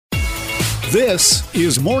This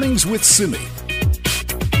is Mornings with Simi.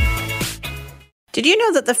 Did you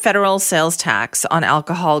know that the federal sales tax on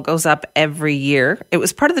alcohol goes up every year? It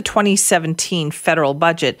was part of the 2017 federal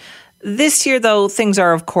budget. This year, though, things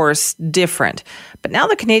are, of course, different. But now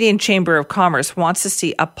the Canadian Chamber of Commerce wants to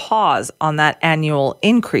see a pause on that annual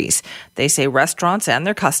increase. They say restaurants and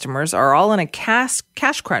their customers are all in a cash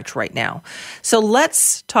crunch right now. So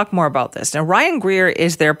let's talk more about this. Now, Ryan Greer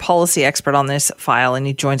is their policy expert on this file, and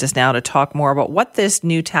he joins us now to talk more about what this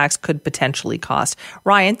new tax could potentially cost.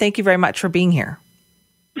 Ryan, thank you very much for being here.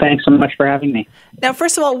 Thanks so much for having me. Now,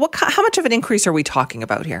 first of all, how much of an increase are we talking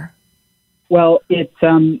about here? Well,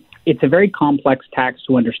 it's a very complex tax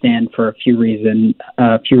to understand for a few reasons,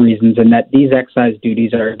 and that these excise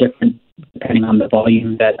duties are different depending on the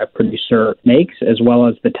volume that a producer makes, as well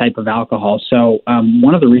as the type of alcohol. So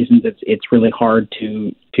one of the reasons it's really hard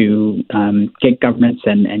to get governments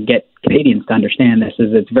and get Canadians to understand this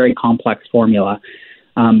is it's a very complex formula.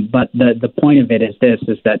 But the point of it is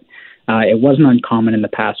that it wasn't uncommon in the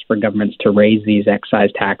past for governments to raise these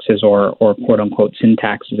excise taxes or quote-unquote sin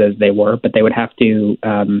taxes as they were, but they would have to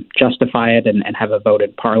justify it and have a vote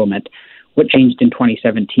in Parliament. What changed in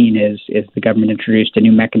 2017 is the government introduced a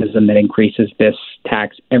new mechanism that increases this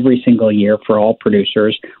tax every single year for all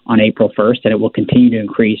producers on April 1st, and it will continue to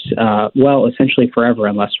increase, essentially forever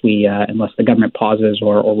unless the government pauses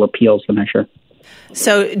or repeals the measure.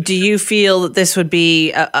 So do you feel that this would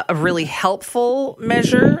be a really helpful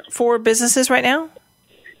measure for businesses right now?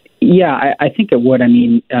 Yeah, I think it would. I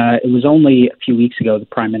mean, it was only a few weeks ago the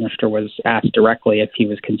Prime Minister was asked directly if he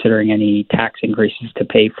was considering any tax increases to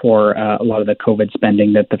pay for a lot of the COVID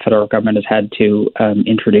spending that the federal government has had to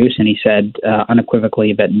introduce. And he said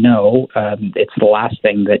unequivocally that no, it's the last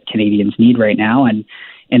thing that Canadians need right now.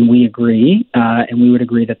 And we agree, and we would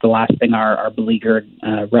agree that the last thing our beleaguered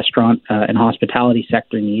restaurant and hospitality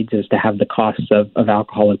sector needs is to have the costs of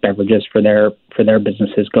alcoholic beverages for their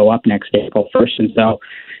businesses go up next April 1st. And so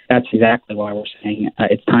that's exactly why we're saying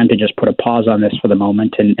it's time to just put a pause on this for the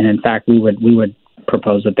moment. And in fact, we would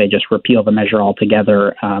propose that they just repeal the measure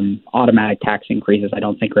altogether. Automatic tax increases, I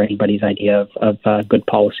don't think, are anybody's idea of good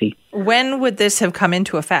policy. When would this have come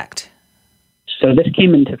into effect? So this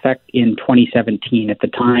came into effect in 2017. At the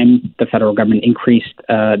time, the federal government increased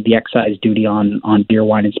the excise duty on beer,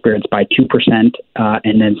 wine, and spirits by 2%,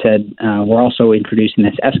 and then said, we're also introducing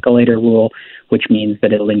this escalator rule, which means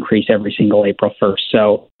that it'll increase every single April 1st.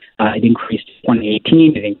 So it increased in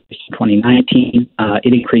 2018, it increased in 2019,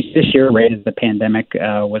 it increased this year right as the pandemic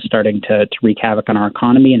was starting to wreak havoc on our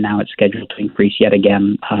economy, and now it's scheduled to increase yet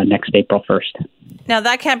again next April 1st. Now,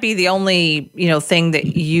 that can't be the only, thing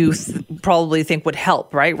that you probably think would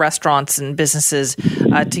help, right? Restaurants and businesses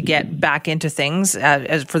to get back into things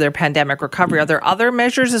as for their pandemic recovery. Are there other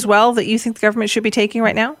measures as well that you think the government should be taking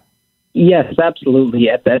right now? Yes, absolutely.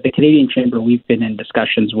 At the Canadian Chamber, we've been in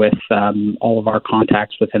discussions with all of our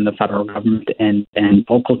contacts within the federal government, and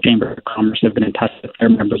local Chamber of Commerce have been in touch with their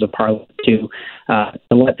members of Parliament to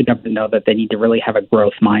let the government know that they need to really have a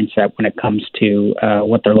growth mindset when it comes to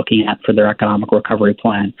what they're looking at for their economic recovery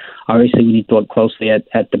plan. Obviously, we need to look closely at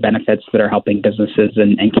the benefits that are helping businesses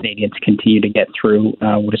and Canadians continue to get through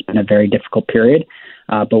what has been a very difficult period.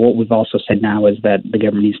 But what we've also said now is that the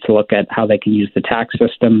government needs to look at how they can use the tax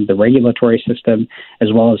system, the regulatory system,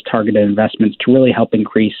 as well as targeted investments to really help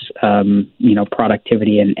increase,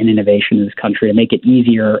 productivity and innovation in this country and make it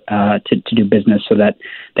easier to do business so that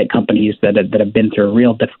companies that have been through a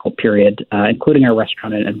real difficult period, including our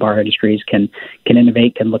restaurant and bar industries, can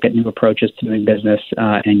innovate, can look at new approaches to doing business,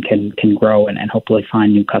 and can grow and hopefully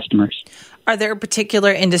find new customers. Are there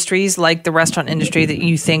particular industries like the restaurant industry that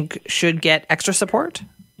you think should get extra support?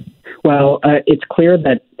 Well, it's clear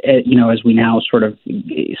that, as we now sort of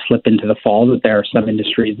slip into the fall, that there are some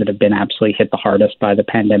industries that have been absolutely hit the hardest by the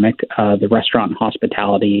pandemic. The restaurant and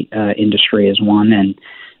hospitality industry is one,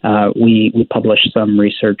 and we published some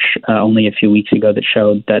research only a few weeks ago that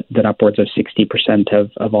showed that upwards of 60%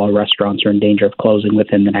 of all restaurants are in danger of closing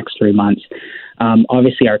within the next 3 months.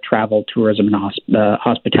 Obviously, our travel, tourism, and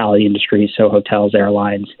hospitality industries, so hotels,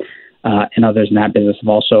 airlines, and others in that business have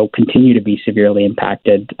also continued to be severely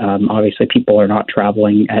impacted. Obviously, people are not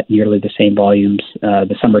traveling at nearly the same volumes.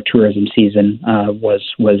 The summer tourism season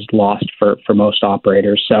was lost for most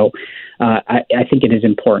operators. So I think it is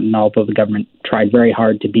important, although the government tried very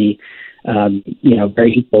hard to be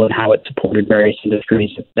very equal in how it supported various industries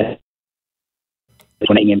that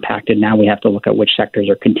being impacted. Now we have to look at which sectors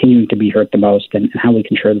are continuing to be hurt the most and how we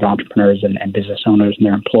can ensure that entrepreneurs and business owners and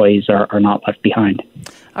their employees are not left behind.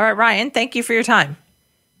 All right, Ryan, thank you for your time.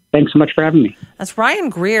 Thanks so much for having me. That's Ryan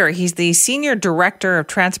Greer. He's the Senior Director of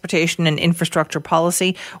Transportation and Infrastructure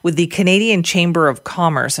Policy with the Canadian Chamber of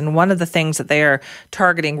Commerce. And one of the things that they are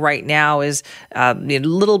targeting right now is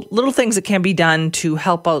little things that can be done to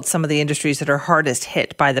help out some of the industries that are hardest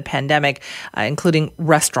hit by the pandemic, including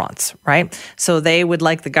restaurants, right? So they would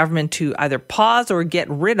like the government to either pause or get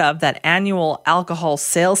rid of that annual alcohol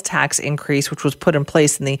sales tax increase, which was put in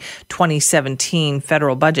place in the 2017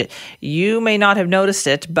 federal budget. You may not have noticed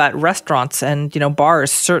it, but restaurants and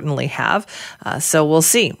bars certainly have. So we'll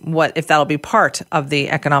see if that'll be part of the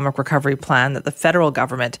economic recovery plan that the federal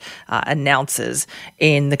government announces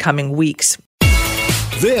in the coming weeks.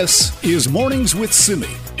 This is Mornings with Simi.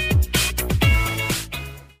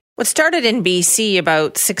 What started in BC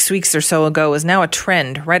about 6 weeks or so ago is now a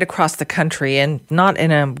trend right across the country, and not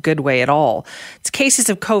in a good way at all. It's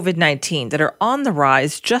cases of COVID-19 that are on the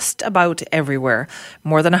rise just about everywhere.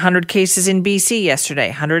 More than 100 cases in BC yesterday,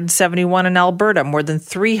 171 in Alberta, more than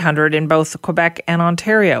 300 in both Quebec and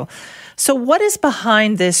Ontario. So what is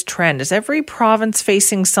behind this trend? Is every province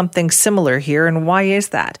facing something similar here, and why is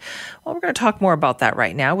that? Well, we're going to talk more about that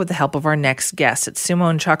right now with the help of our next guest. It's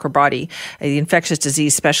Sumon Chakrabarti, the infectious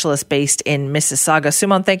disease specialist based in Mississauga.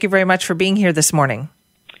 Sumon, thank you very much for being here this morning.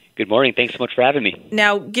 Good morning. Thanks so much for having me.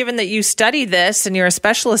 Now, given that you study this and you're a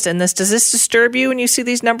specialist in this, does this disturb you when you see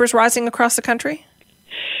these numbers rising across the country?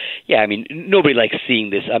 Yeah, I mean, nobody likes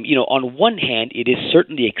seeing this. On one hand, it is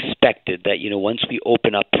certainly expected that, once we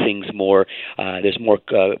open up things more, there's more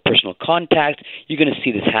personal contact, you're going to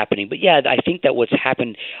see this happening. But yeah, I think that what's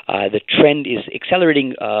happened, the trend is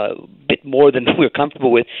accelerating a bit more than we're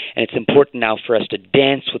comfortable with, and it's important now for us to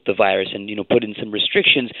dance with the virus and, put in some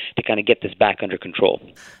restrictions to kind of get this back under control.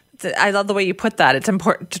 I love the way you put that. It's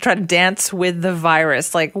important to try to dance with the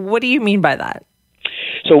virus. Like, what do you mean by that?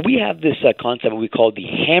 So we have this concept we call the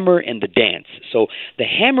hammer and the dance. So the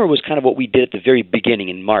hammer was kind of what we did at the very beginning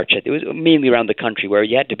in March. It was mainly around the country where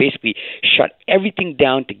you had to basically shut everything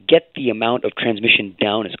down to get the amount of transmission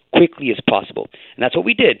down as quickly as possible. And that's what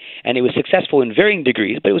we did. And it was successful in varying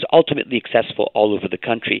degrees, but it was ultimately successful all over the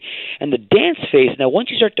country. And the dance phase, now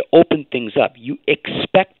once you start to open things up, you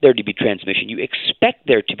expect there to be transmission. You expect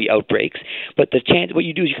there to be outbreaks. But what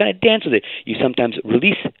you do is you kind of dance with it. You sometimes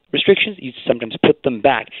release restrictions. You sometimes put them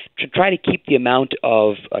back to try to keep the amount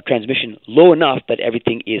of transmission low enough that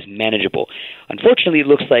everything is manageable. Unfortunately, it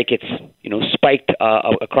looks like it's spiked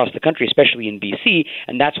across the country, especially in BC,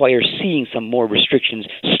 and that's why you're seeing some more restrictions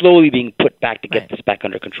slowly being put back to get this back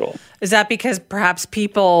under control. Is that because perhaps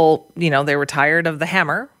people, they were tired of the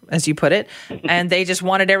hammer, as you put it, and they just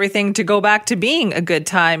wanted everything to go back to being a good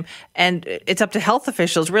time? And it's up to health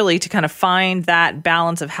officials really to kind of find that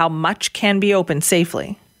balance of how much can be open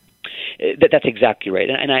safely. That's exactly right.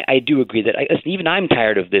 And I do agree that even I'm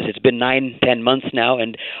tired of this. It's been 9-10 months now,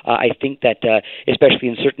 and I think that especially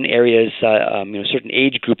in certain areas, certain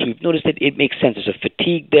age groups, we've noticed that it makes sense. There's a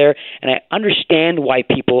fatigue there, and I understand why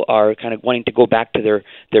people are kind of wanting to go back to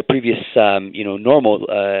their previous normal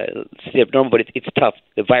state of normal, but it's tough.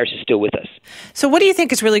 The virus is still with us. So what do you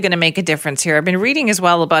think is really going to make a difference here? I've been reading as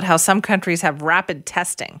well about how some countries have rapid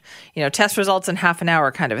testing, test results in half an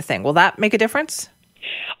hour kind of a thing. Will that make a difference?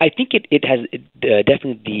 I think it has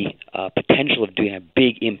definitely the potential of doing a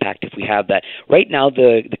big impact if we have that. Right now,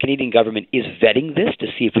 the Canadian government is vetting this to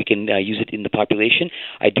see if we can use it in the population.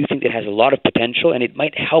 I do think it has a lot of potential, and it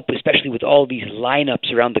might help, especially with all these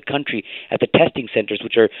lineups around the country at the testing centers,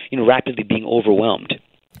 which are rapidly being overwhelmed.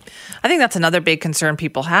 I think that's another big concern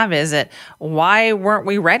people have, is that why weren't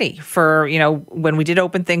we ready for, when we did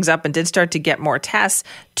open things up and did start to get more tests,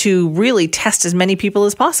 to really test as many people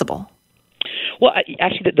as possible? Well,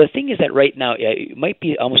 actually, the thing is that right now, it might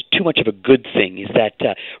be almost too much of a good thing, is that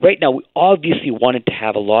right now we obviously wanted to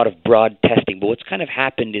have a lot of broad testing, but what's kind of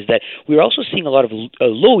happened is that we're also seeing a lot of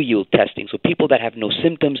low-yield testing, so people that have no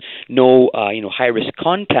symptoms, no high-risk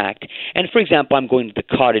contact. And, for example, I'm going to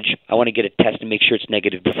the cottage. I want to get a test and make sure it's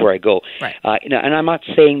negative before I go. Right. And I'm not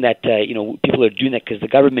saying that people are doing that because the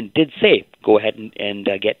government did say go ahead and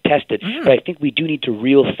get tested, but I think we do need to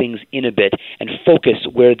reel things in a bit and focus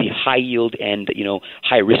where the high-yield and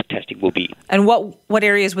high-risk testing will be. And what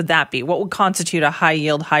areas would that be? What would constitute a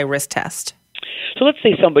high-yield, high-risk test? So let's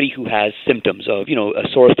say somebody who has symptoms of, a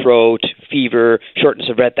sore throat, fever, shortness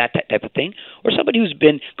of breath, that type of thing, or somebody who's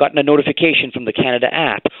gotten a notification from the Canada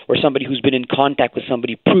app, or somebody who's been in contact with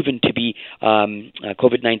somebody proven to be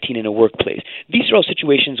COVID-19 in a workplace. These are all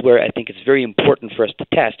situations where I think it's very important for us to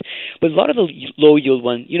test. But a lot of the low-yield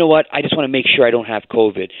ones, I just want to make sure I don't have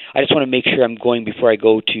COVID. I just want to make sure I'm going before I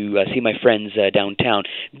go to see my friends downtown.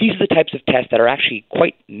 These are the types of tests that are actually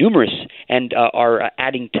quite numerous and are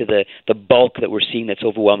adding to the bulk bulk that we're seeing that's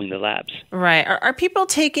overwhelming the labs. Right. Are people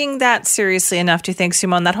taking that seriously enough, do you think,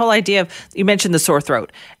 Simone? That whole idea of, you mentioned the sore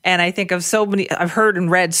throat. And I think of I've heard and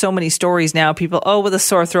read so many stories now, people, with a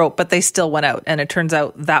sore throat, but they still went out. And it turns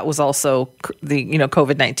out that was also the,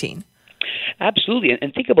 COVID-19. Absolutely.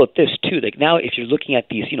 And think about this, too. Like now, if you're looking at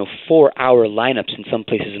these, 4-hour lineups in some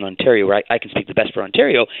places in Ontario, where I can speak the best for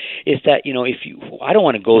Ontario, is that, I don't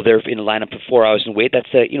want to go there in a lineup for 4 hours and wait. That's,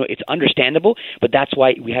 it's understandable, but that's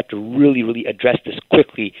why we have to really, really address this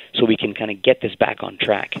quickly so we can kind of get this back on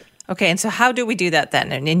track. Okay. And so how do we do that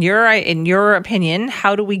then? And in your opinion,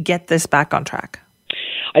 how do we get this back on track?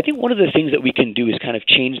 I think one of the things that we can do is kind of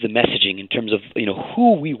change the messaging in terms of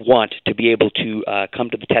who we want to be able to come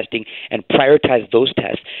to the testing and prioritize those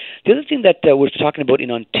tests. The other thing that we're talking about in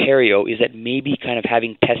Ontario is that maybe kind of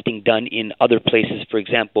having testing done in other places, for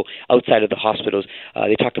example, outside of the hospitals.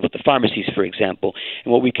 They talked about the pharmacies, for example.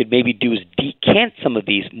 And what we could maybe do is decant some of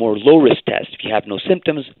these more low-risk tests. If you have no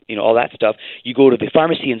symptoms, all that stuff, you go to the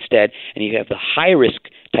pharmacy instead, and you have the high-risk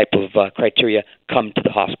type of criteria come to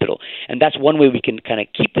the hospital. And that's one way we can kind of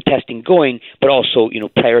keep the testing going, but also,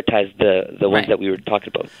 prioritize the ones that we were talking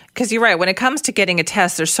about. Because you're right. When it comes to getting a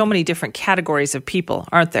test, there's so many different categories of people,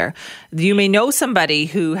 aren't there? You may know somebody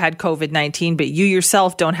who had COVID-19, but you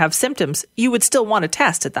yourself don't have symptoms. You would still want a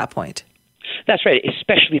test at that point. That's right,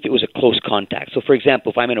 especially if it was a close contact. So, for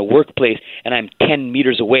example, if I'm in a workplace and I'm 10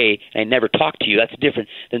 meters away and I never talk to you, that's different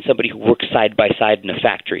than somebody who works side by side in a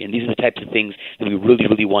factory. And these are the types of things that we really,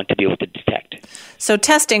 really want to be able to detect. So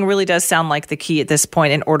testing really does sound like the key at this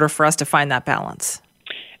point in order for us to find that balance.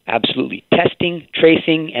 Absolutely. Testing,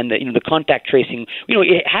 tracing, and the contact tracing,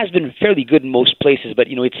 it has been fairly good in most places, but,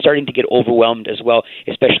 it's starting to get overwhelmed as well,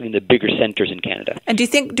 especially in the bigger centers in Canada. And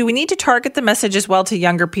do we need to target the message as well to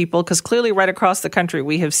younger people? Because clearly right across the country,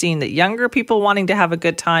 we have seen that younger people wanting to have a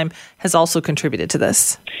good time has also contributed to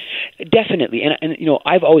this. Definitely. And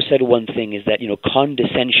I've always said one thing is that,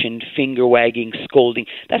 condescension, finger wagging, scolding,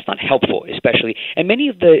 that's not helpful, especially. And many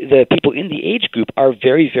of the people in the age group are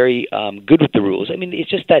very, very good with the rules. I mean, it's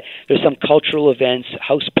just that there's some cultural events,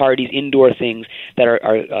 house parties, indoor things that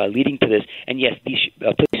are leading to this. And yes, these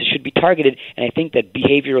places should be targeted. And I think that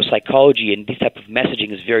behavioral psychology and this type of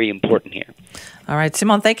messaging is very important here. All right,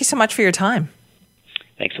 Simone, thank you so much for your time.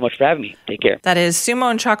 Thanks so much for having me. Take care. That is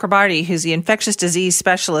Simone Chakrabarty, who's the infectious disease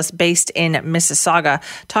specialist based in Mississauga,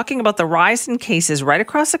 talking about the rise in cases right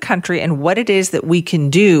across the country and what it is that we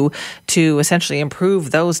can do to essentially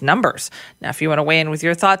improve those numbers. Now, if you want to weigh in with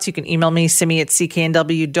your thoughts, you can email me,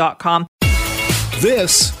 simi@cknw.com.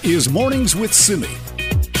 This is Mornings with Simi.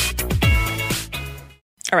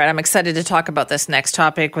 All right, I'm excited to talk about this next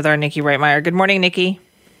topic with our Nikki Reitmeyer. Good morning, Nikki.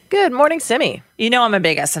 Good morning, Simi. I'm a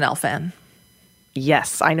big SNL fan.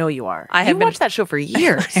 Yes, I know you are. I have watched that show for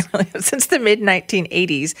years. Since the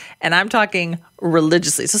mid-1980s, and I'm talking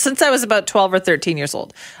religiously. So since I was about 12 or 13 years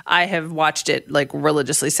old, I have watched it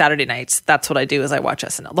religiously Saturday nights. That's what I do is I watch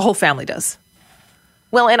SNL. The whole family does.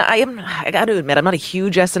 Well, and I got to admit, I'm not a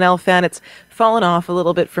huge SNL fan. It's fallen off a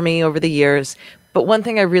little bit for me over the years. But one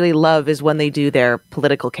thing I really love is when they do their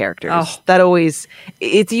political characters. Oh.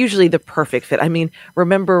 It's usually the perfect fit. I mean,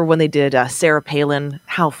 remember when they did Sarah Palin?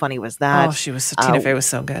 How funny was that? Oh, Tina Fey was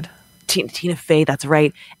so good. Tina Fey, that's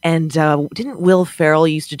right. And didn't Will Ferrell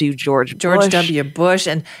used to do George W. Bush,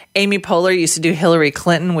 and Amy Poehler used to do Hillary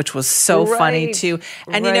Clinton, which was so funny too.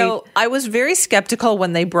 And I was very skeptical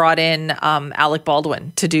when they brought in Alec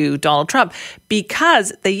Baldwin to do Donald Trump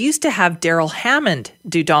because they used to have Daryl Hammond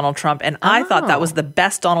do Donald Trump, and I thought that was the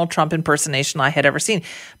best Donald Trump impersonation I had ever seen.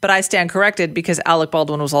 But I stand corrected because Alec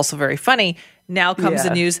Baldwin was also very funny. Now comes the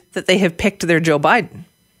news that they have picked their Joe Biden.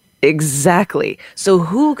 Exactly. So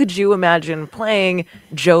who could you imagine playing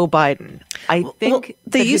Joe Biden? I think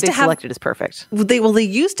they selected is perfect. They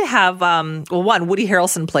used to have Woody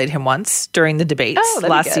Harrelson played him once during the debates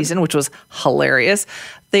last season, which was hilarious.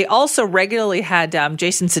 They also regularly had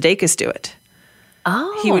Jason Sudeikis do it.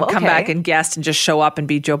 Oh, he would come back and guest and just show up and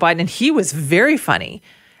be Joe Biden, and he was very funny.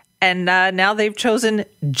 And now they've chosen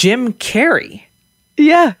Jim Carrey.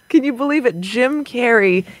 Yeah, can you believe it? Jim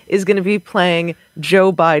Carrey is going to be playing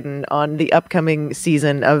Joe Biden on the upcoming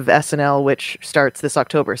season of SNL, which starts this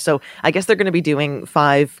October. So I guess they're going to be doing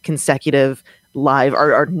 5 consecutive live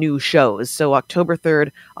or new shows. So October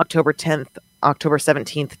 3rd, October 10th, October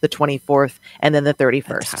 17th, the 24th, and then the 31st.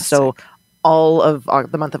 Fantastic. So all of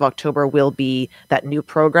the month of October will be that new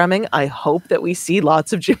programming. I hope that we see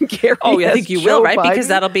lots of Jim Carrey. Oh, yeah, I think you will, right? Biden. Because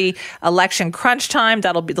that'll be election crunch time.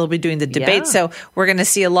 They'll be doing the debate. Yeah. So we're going to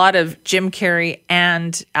see a lot of Jim Carrey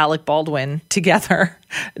and Alec Baldwin together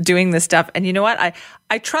doing this stuff. And you know what?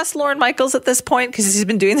 I trust Lorne Michaels at this point because he's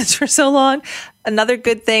been doing this for so long. Another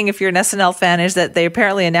good thing, if you're an SNL fan, is that they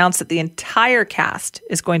apparently announced that the entire cast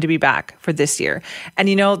is going to be back for this year. And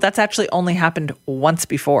that's actually only happened once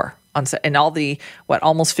before in all the,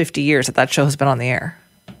 almost 50 years that show has been on the air.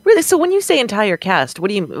 Really? So when you say entire cast, how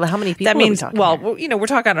many people that means, are we talking we're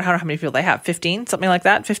talking about how many people they have, 15, something like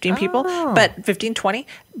that, 15 people, but 15, 20.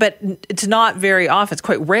 But it's not very often. It's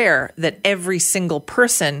quite rare that every single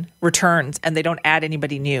person returns and they don't add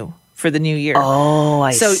anybody new for the new year. Oh,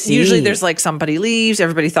 I see. So usually there's somebody leaves.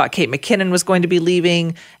 Everybody thought Kate McKinnon was going to be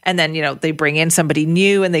leaving. And then, they bring in somebody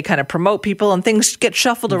new and they kind of promote people and things get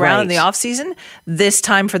shuffled around in the off season. This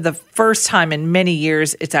time, for the first time in many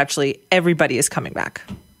years, it's actually everybody is coming back.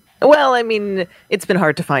 Well, I mean, it's been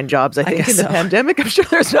hard to find jobs, I think, in the pandemic. I'm sure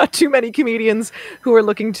there's not too many comedians who are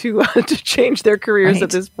looking to change their careers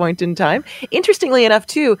at this point in time. Interestingly enough,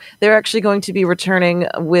 too, they're actually going to be returning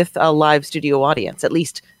with a live studio audience, at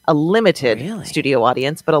least a limited studio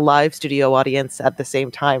audience, but a live studio audience at the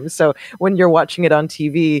same time. So when you're watching it on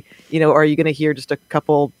TV, are you going to hear just a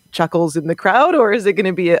couple chuckles in the crowd, or is it going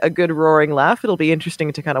to be a good roaring laugh? It'll be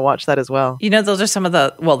interesting to kind of watch that as well. Those are some of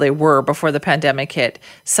they were before the pandemic hit,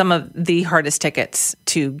 some of the hardest tickets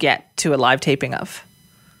to get to a live taping of.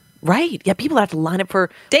 Right. Yeah, people have to line up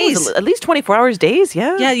for days, at least 24 hours, days.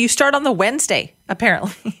 Yeah. Yeah, you start on the Wednesday,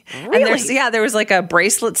 apparently. Really? And there was a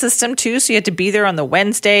bracelet system too. So you had to be there on the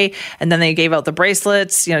Wednesday, and then they gave out the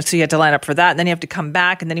bracelets, so you had to line up for that. And then you have to come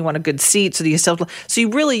back, and then you want a good seat. So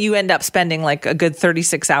you end up spending a good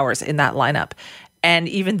 36 hours in that lineup. And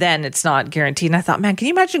even then, it's not guaranteed. And I thought, man, can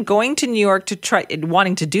you imagine going to New York to try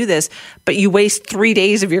wanting to do this, but you waste 3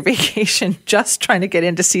 days of your vacation just trying to get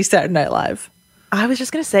in to see Saturday Night Live? I was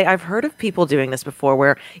just going to say, I've heard of people doing this before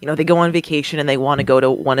where, they go on vacation and they want to go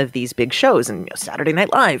to one of these big shows and Saturday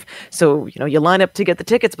Night Live. So, you line up to get the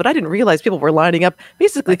tickets, but I didn't realize people were lining up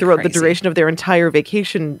basically throughout the duration of their entire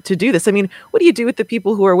vacation to do this. I mean, what do you do with the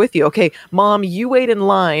people who are with you? Okay, Mom, you wait in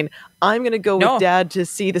line. I'm going to go with Dad to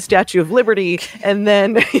see the Statue of Liberty. And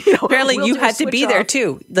then, apparently you had to be there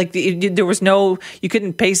too. There was you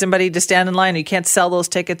couldn't pay somebody to stand in line. You can't sell those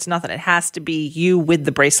tickets, nothing. It has to be you with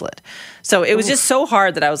the bracelet. So it was just so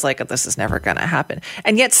hard that I was like, this is never going to happen.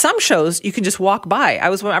 And yet some shows you can just walk by. I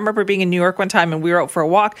remember being in New York one time and we were out for a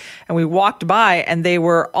walk and we walked by and they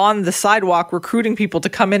were on the sidewalk recruiting people to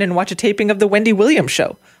come in and watch a taping of the Wendy Williams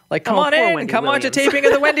show. Come on in, come watch a taping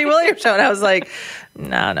of the Wendy Williams show. And I was like,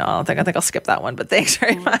 no, I think I'll skip that one, but thanks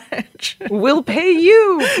very much. We'll pay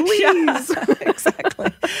you, please. Yeah,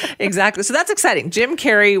 exactly. So that's exciting. Jim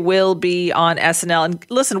Carrey will be on SNL. And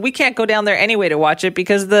listen, we can't go down there anyway to watch it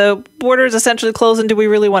because the border is essentially closed. And do we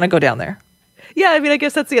really want to go down there? Yeah, I mean, I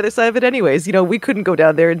guess that's the other side of it anyways. We couldn't go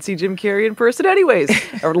down there and see Jim Carrey in person anyways,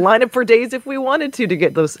 or line up for days if we wanted to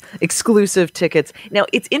get those exclusive tickets. Now,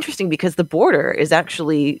 it's interesting because the border is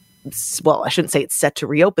actually, I shouldn't say it's set to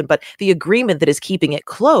reopen, but the agreement that is keeping it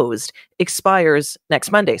closed expires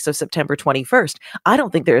next Monday, so September 21st. I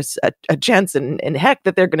don't think there's a chance in heck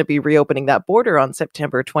that they're going to be reopening that border on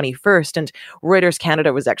September 21st. And Reuters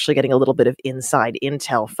Canada was actually getting a little bit of inside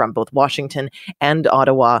intel from both Washington and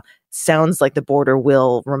Ottawa. Sounds like the border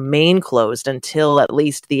will remain closed until at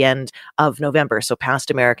least the end of November, so past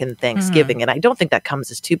American Thanksgiving. And I don't think that comes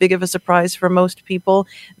as too big of a surprise for most people.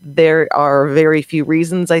 There are very few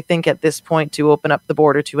reasons, I think, at this point to open up the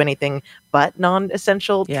border to anything but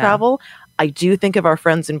non-essential travel. I do think of our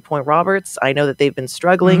friends in Point Roberts. I know that they've been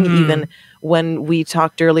struggling, even when we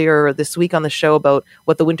talked earlier this week on the show about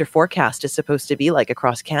what the winter forecast is supposed to be like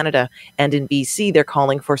across Canada. And in BC, they're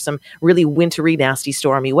calling for some really wintry, nasty,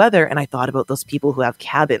 stormy weather. And I thought about those people who have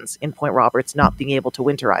cabins in Point Roberts not being able to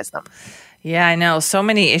winterize them. Yeah, I know. So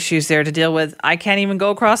many issues there to deal with. I can't even go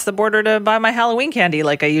across the border to buy my Halloween candy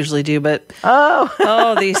like I usually do. But,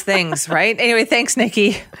 these things, right? Anyway, thanks,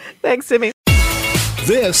 Nikki. Thanks, Simi.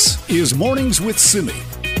 This is Mornings with Simi.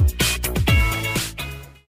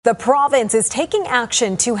 The province is taking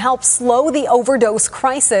action to help slow the overdose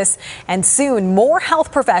crisis, and soon more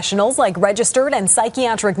health professionals like registered and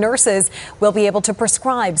psychiatric nurses will be able to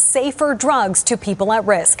prescribe safer drugs to people at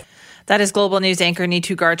risk. That is Global News anchor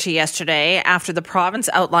Neetu Garcha yesterday after the province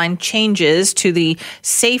outlined changes to the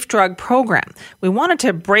Safe Drug program. We wanted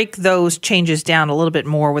to break those changes down a little bit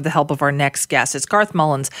more with the help of our next guest. It's Garth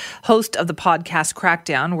Mullins, host of the podcast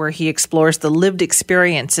Crackdown, where he explores the lived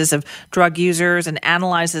experiences of drug users and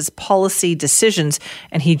analyzes policy decisions.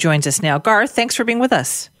 And he joins us now. Garth, thanks for being with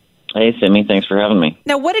us. Hey, Simi. Thanks for having me.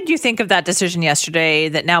 Now, what did you think of that decision yesterday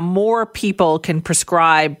that now more people can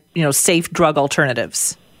prescribe, safe drug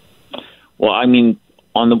alternatives? Well, I mean,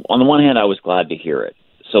 on the one hand, I was glad to hear it.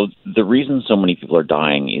 So the reason so many people are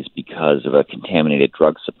dying is because of a contaminated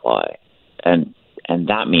drug supply. And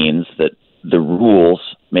that means that the rules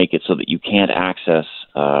make it so that you can't access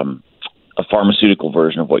a pharmaceutical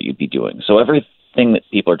version of what you'd be doing. So everything that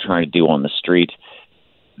people are trying to do on the street,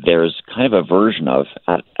 there's kind of a version of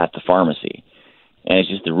at the pharmacy. And it's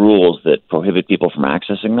just the rules that prohibit people from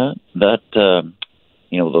accessing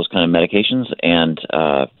those kind of medications. And,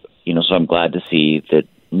 so I'm glad to see that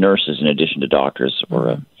nurses, in addition to doctors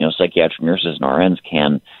or, psychiatric nurses and RNs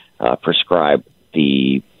can prescribe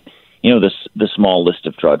the small list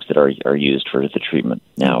of drugs that are used for the treatment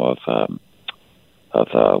now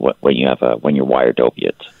of when you're wired to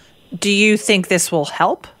opiates. Do you think this will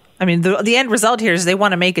help? I mean, the end result here is they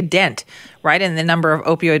want to make a dent, right, in the number of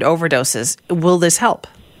opioid overdoses. Will this help?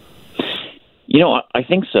 I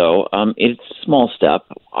think so. It's a small step.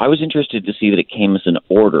 I was interested to see that it came as an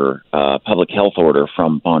order, public health order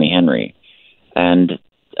from Bonnie Henry. And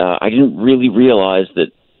I didn't really realize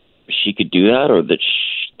that she could do that or that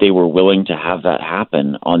they were willing to have that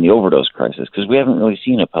happen on the overdose crisis, because we haven't really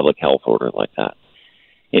seen a public health order like that.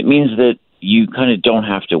 It means that you kind of don't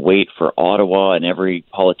have to wait for Ottawa and every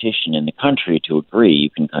politician in the country to agree. You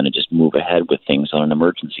can kind of just move ahead with things on an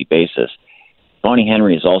emergency basis. Bonnie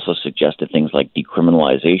Henry has also suggested things like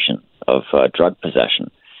decriminalization of drug possession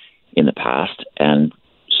in the past. And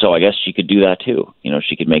so I guess she could do that too.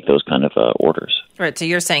 She could make those kind of orders. Right. So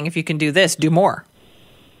you're saying if you can do this, do more.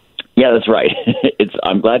 Yeah, that's right.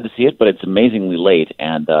 I'm glad to see it, but it's amazingly late,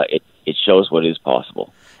 and it shows what is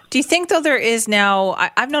possible. Do you think, though, there is now,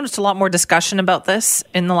 I've noticed a lot more discussion about this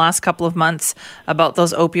in the last couple of months, about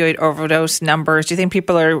those opioid overdose numbers. Do you think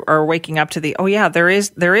people are waking up to there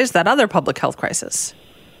is that other public health crisis?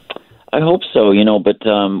 I hope so, but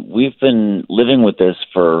we've been living with this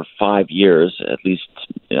for 5 years, at least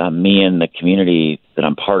me and the community that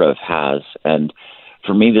I'm part of has. And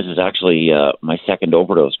for me, this is actually my second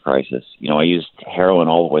overdose crisis. I used heroin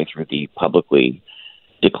all the way through the publicly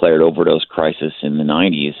declared overdose crisis in the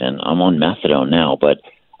 90s, and I'm on methadone now. But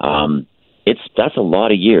that's a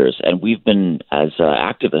lot of years, and we've been, as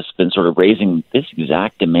activists, been sort of raising this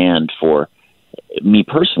exact demand for me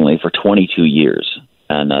personally for 22 years,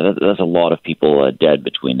 and that's a lot of people dead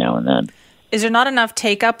between now and then. Is there not enough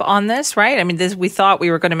take-up on this, right? I mean, we thought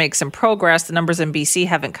we were going to make some progress. The numbers in BC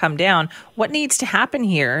haven't come down. What needs to happen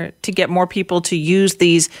here to get more people to use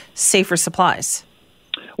these safer supplies?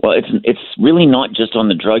 Well, it's really not just on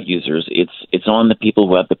the drug users. It's on the people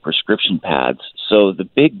who have the prescription pads. So the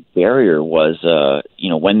big barrier was,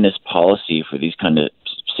 when this policy for these kind of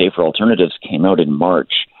safer alternatives came out in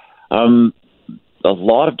March, a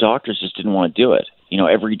lot of doctors just didn't want to do it.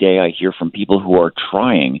 Every day I hear from people who are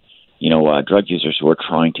trying, drug users who are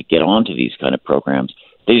trying to get onto these kind of programs.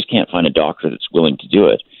 They just can't find a doctor that's willing to do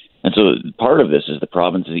it. And so part of this is the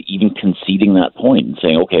province is even conceding that point and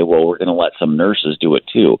saying, okay, well, we're going to let some nurses do it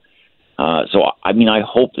too. I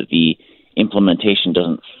hope that the implementation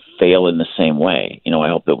doesn't fail in the same way. I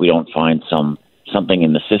hope that we don't find something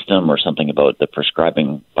in the system or something about the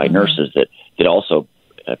prescribing by nurses that also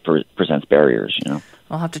presents barriers,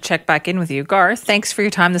 We'll have to check back in with you. Garth, thanks for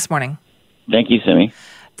your time this morning. Thank you, Simi.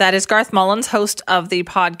 That is Garth Mullins, host of the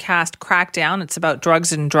podcast Crackdown. It's about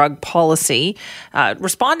drugs and drug policy.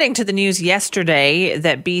 Responding to the news yesterday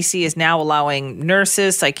that BC is now allowing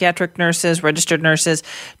nurses, psychiatric nurses, registered nurses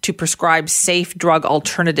to prescribe safe drug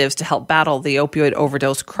alternatives to help battle the opioid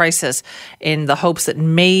overdose crisis, in the hopes that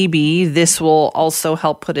maybe this will also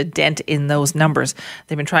help put a dent in those numbers.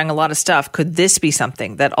 They've been trying a lot of stuff. Could this be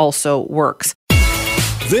something that also works?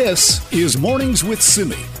 This is Mornings with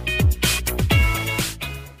Simi.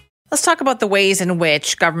 Let's talk about the ways in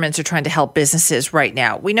which governments are trying to help businesses right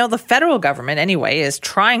now. We know the federal government, anyway, is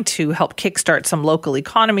trying to help kickstart some local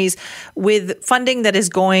economies with funding that is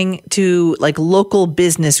going to local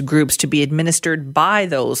business groups to be administered by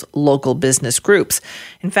those local business groups.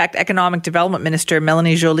 In fact, Economic Development Minister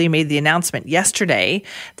Melanie Joly made the announcement yesterday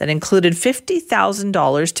that included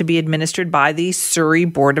 $50,000 to be administered by the Surrey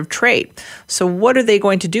Board of Trade. So what are they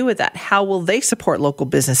going to do with that? How will they support local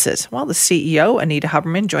businesses? Well, the CEO, Anita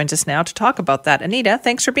Huberman, joins us now to talk about that. Anita,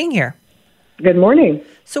 thanks for being here. Good morning.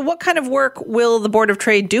 So what kind of work will the Board of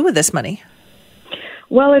Trade do with this money?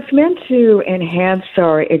 Well, it's meant to enhance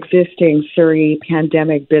our existing Surrey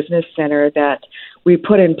Pandemic Business Center that we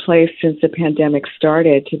put in place since the pandemic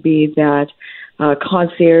started to be that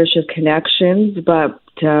concierge of connections, but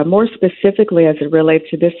more specifically as it relates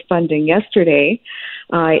to this funding yesterday,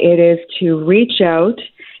 it is to reach out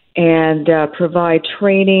and provide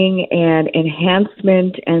training and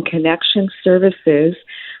enhancement and connection services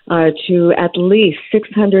to at least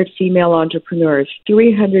 600 female entrepreneurs,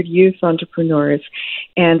 300 youth entrepreneurs,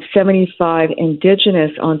 and 75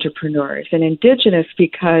 Indigenous entrepreneurs. And Indigenous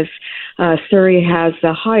because Surrey has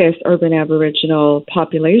the highest urban Aboriginal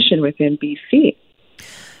population within BC.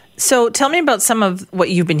 So tell me about some of what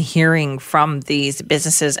you've been hearing from these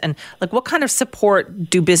businesses and like what kind of support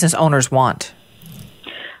do business owners want?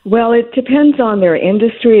 Well, it depends on their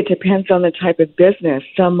industry. It depends on the type of business.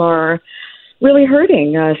 Some are really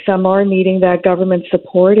hurting. Some are needing that government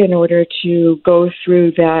support in order to go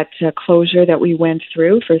through that closure that we went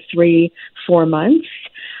through for 3-4 months.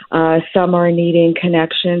 Some are needing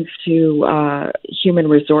connections to human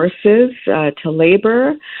resources, to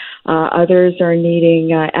labor. Others are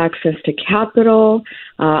needing access to capital.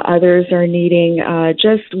 Others are needing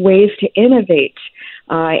just ways to innovate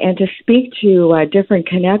and to speak to different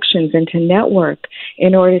connections and to network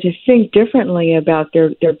in order to think differently about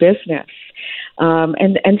their business.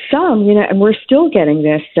 And some, and we're still getting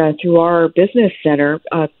this through our business center,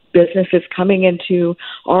 businesses coming into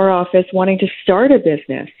our office wanting to start a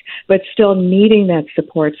business, but still needing that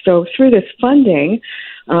support. So through this funding,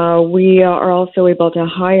 we are also able to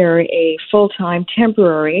hire a full-time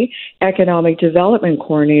temporary economic development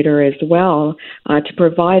coordinator as well to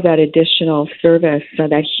provide that additional service,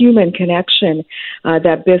 that human connection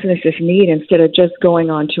that businesses need instead of just going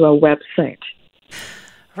onto a website.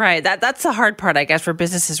 Right. That's the hard part, I guess, for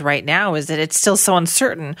businesses right now is that it's still so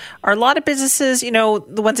uncertain. Are a lot of businesses,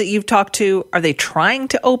 the ones that you've talked to, are they trying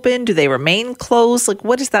to open? Do they remain closed? Like,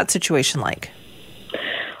 what is that situation like?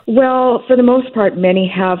 Well, for the most part, many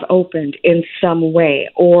have opened in some way,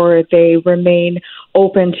 or they remain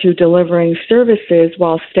open to delivering services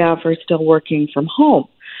while staff are still working from home.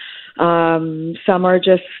 Some are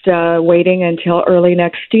just waiting until early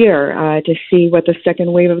next year to see what the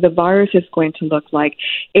second wave of the virus is going to look like.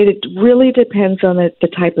 It really depends on the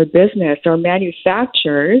type of business. Our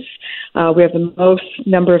manufacturers, we have the most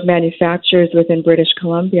number of manufacturers within British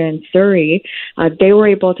Columbia and Surrey. They were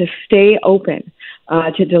able to stay open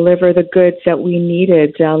to deliver the goods that we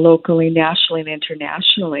needed locally, nationally, and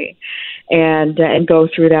internationally, and go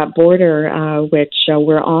through that border, which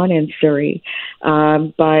we're on in Surrey.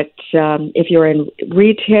 But if you're in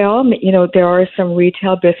retail, there are some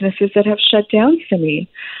retail businesses that have shut down, Simi.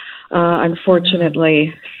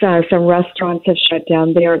 Unfortunately, some restaurants have shut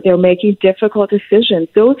down. They're making difficult decisions.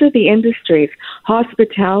 Those are the industries,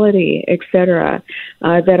 hospitality, etc.,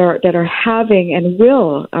 that are having and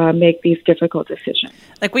will make these difficult decisions.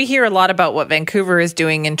 Like we hear a lot about what Vancouver is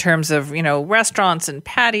doing in terms of restaurants and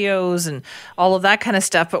patios and all of that kind of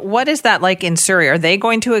stuff. But what is that like in Surrey? Are they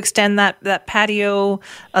going to extend that patio,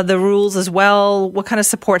 the rules as well? What kind of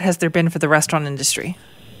support has there been for the restaurant industry?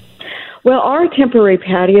 Well, our temporary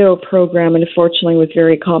patio program, unfortunately, was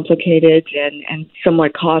very complicated and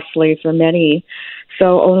somewhat costly for many.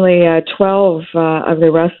 So only 12 of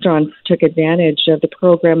the restaurants took advantage of the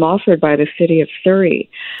program offered by the city of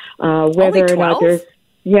Surrey. Whether or not there's,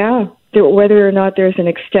 whether or not there's an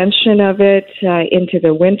extension of it into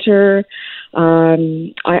the winter,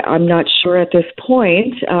 I'm not sure at this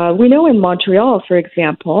point. We know in Montreal, for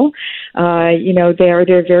example, they're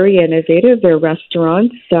very innovative. Their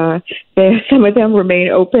restaurants, some of them remain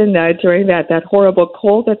open during that horrible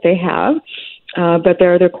cold that they have. But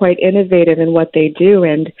they're quite innovative in what they do,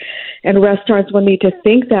 and restaurants will need to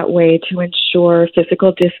think that way to ensure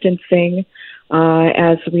physical distancing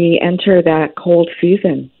as we enter that cold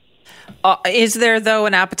season. Is there, though,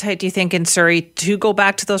 an appetite, do you think, in Surrey to go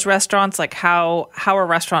back to those restaurants? Like how are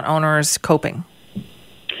restaurant owners coping?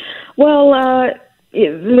 Well,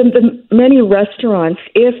 the many restaurants,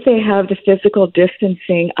 if they have the physical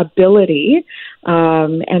distancing ability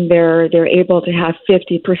and they're able to have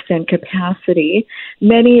 50% capacity,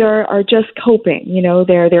 many are just coping.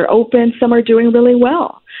 They're open. Some are doing really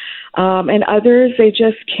well, and others they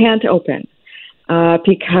just can't open.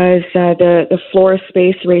 Because the floor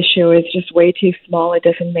space ratio is just way too small. It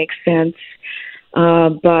doesn't make sense.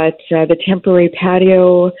 But the temporary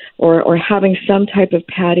patio or having some type of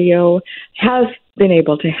patio has been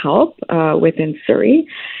able to help within Surrey.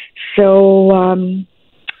 So,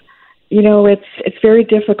 it's very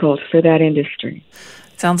difficult for that industry.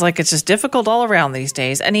 Sounds like it's just difficult all around these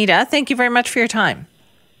days. Anita, thank you very much for your time.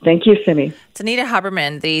 Thank you, Simi. It's Anita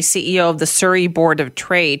Huberman, the CEO of the Surrey Board of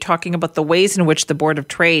Trade, talking about the ways in which the Board of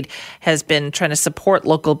Trade has been trying to support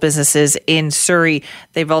local businesses in Surrey.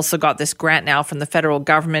 They've also got this grant now from the federal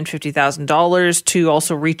government, $50,000, to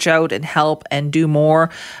also reach out and help and do more.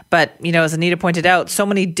 But, you know, as Anita pointed out, so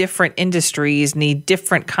many different industries need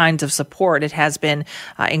different kinds of support. It has been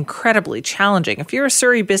incredibly challenging. If you're a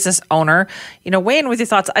Surrey business owner, you know, weigh in with your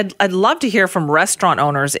thoughts. I'd love to hear from restaurant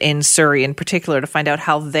owners in Surrey in particular to find out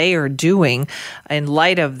how they are doing in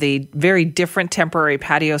light of the very different temporary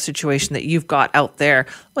patio situation that you've got out there.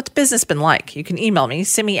 What's business been like? You can email me,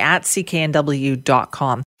 simi@cknw.com.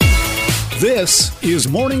 This is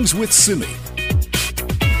Mornings with Simi.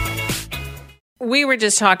 We were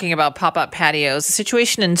just talking about pop-up patios. The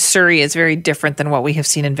situation in Surrey is very different than what we have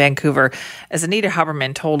seen in Vancouver. As Anita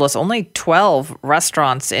Huberman told us, only 12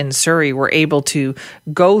 restaurants in Surrey were able to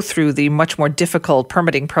go through the much more difficult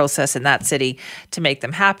permitting process in that city to make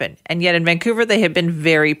them happen. And yet in Vancouver, they have been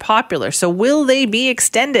very popular. So will they be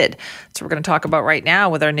extended? So we're going to talk about right now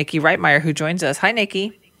with our Nikki Reitmeyer, who joins us. Hi,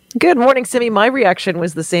 Nikki. Good morning, Simi. My reaction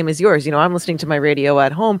was the same as yours. You know, I'm listening to my radio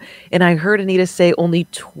at home, and I heard Anita say only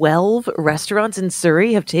 12 restaurants in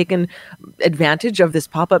Surrey have taken advantage of this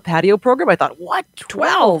pop-up patio program. I thought, what?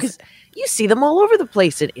 12? Because you see them all over the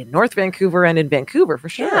place in North Vancouver and in Vancouver, for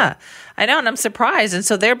sure. Yeah, I know, and I'm surprised. And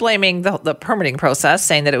so they're blaming the permitting process,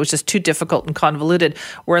 saying that it was just too difficult and convoluted.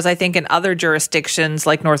 Whereas I think in other jurisdictions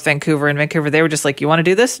like North Vancouver and Vancouver, they were just like, you want to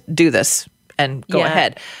do this? Do this and go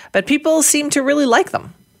ahead. But people seem to really like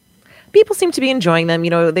them. People seem to be enjoying them. You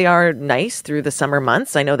know, they are nice through the summer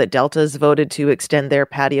months. I know that Delta's voted to extend their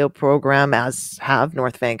patio program, as have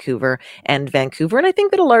North Vancouver and Vancouver. And I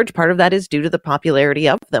think that a large part of that is due to the popularity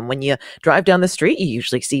of them. When you drive down the street, you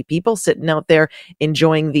usually see people sitting out there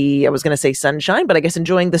enjoying I was going to say sunshine, but I guess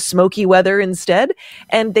enjoying the smoky weather instead.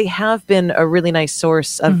 And they have been a really nice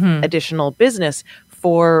source of additional business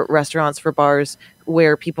for restaurants, for bars,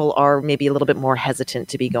 where people are maybe a little bit more hesitant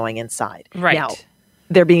to be going inside. Right. Now,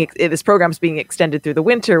 this program's being extended through the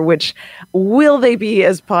winter, which will they be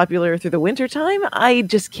as popular through the winter time? I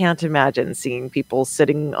just can't imagine seeing people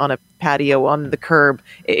sitting on a patio on the curb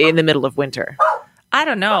in the middle of winter. I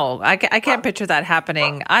don't know. I can't picture that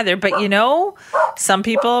happening either. But, you know, some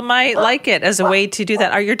people might like it as a way to do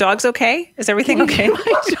that. Are your dogs okay? Is everything okay?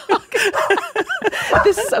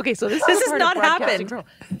 This is okay. So this has not happened.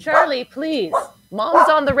 Charlie, please. Mom's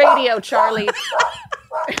on the radio, Charlie.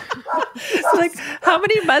 Like, how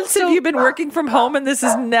many months have you been working from home and this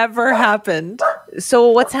has never happened? So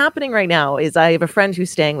what's happening right now is I have a friend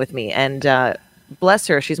who's staying with me, and bless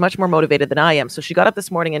her, she's much more motivated than I am. So she got up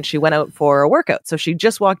this morning and she went out for a workout. So she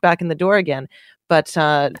just walked back in the door again. But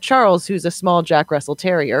Charles, who's a small Jack Russell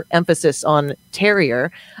Terrier, emphasis on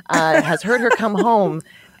terrier, has heard her come home.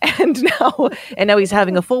 And now he's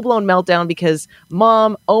having a full-blown meltdown because,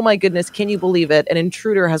 Mom, oh my goodness, can you believe it? An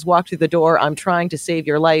intruder has walked through the door. I'm trying to save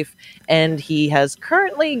your life. And he has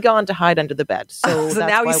currently gone to hide under the bed. So that's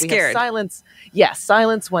now why he's scared. We have silence. Yes,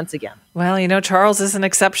 silence once again. Well, you know, Charles is an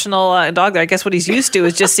exceptional dog there. I guess what he's used to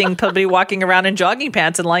is just seeing somebody walking around in jogging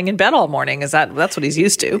pants and lying in bed all morning. That's what he's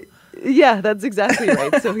used to. Yeah, that's exactly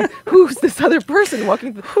right. So who's this other person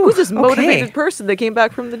walking? Who's this motivated person that came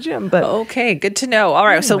back from the gym? But okay, good to know. All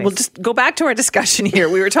right, anyways. So we'll just go back to our discussion here.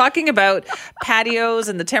 We were talking about patios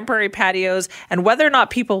and the temporary patios and whether or not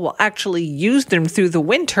people will actually use them through the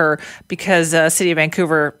winter because City of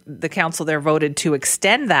Vancouver, the council there voted to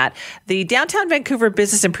extend that. The Downtown Vancouver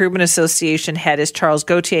Business Improvement Association head is Charles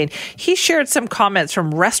Gauthier, and he shared some comments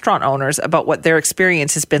from restaurant owners about what their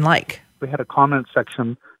experience has been like. We had a comment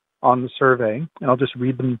section on the survey, and I'll just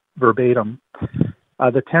read them verbatim.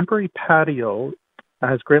 The temporary patio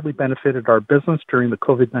has greatly benefited our business during the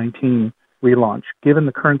COVID-19 relaunch. Given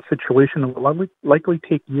the current situation, it will likely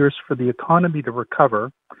take years for the economy to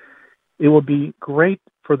recover. It will be great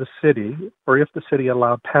for the city, or if the city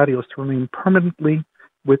allowed patios to remain permanently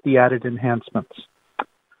with the added enhancements.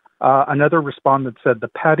 Another respondent said the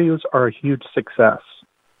patios are a huge success.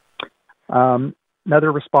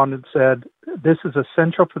 Another respondent said, this is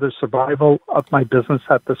essential for the survival of my business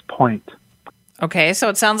at this point. Okay, so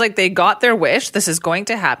it sounds like they got their wish. This is going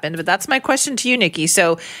to happen. But that's my question to you, Nikki.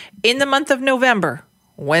 So in the month of November,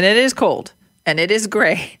 when it is cold and it is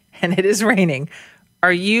gray and it is raining,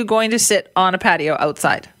 are you going to sit on a patio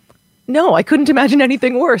outside? No, I couldn't imagine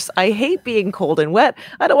anything worse. I hate being cold and wet.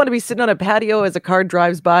 I don't want to be sitting on a patio as a car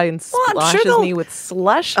drives by and splashes me with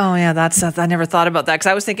slush. Oh, yeah, I never thought about that because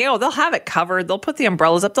I was thinking, they'll have it covered. They'll put the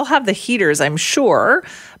umbrellas up. They'll have the heaters, I'm sure.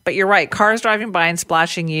 But you're right. Cars driving by and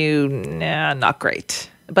splashing you, not great.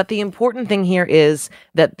 But the important thing here is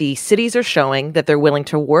that the cities are showing that they're willing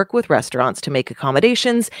to work with restaurants to make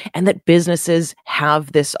accommodations, and that businesses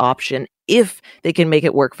have this option if they can make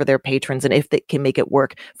it work for their patrons and if they can make it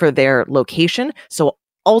work for their location. So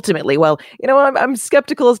ultimately, I'm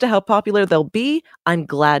skeptical as to how popular they'll be. I'm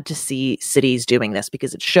glad to see cities doing this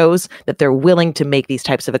because it shows that they're willing to make these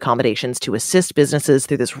types of accommodations to assist businesses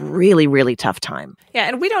through this really, really tough time. Yeah,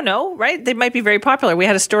 and we don't know, right? They might be very popular. We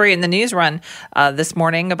had a story in the news run this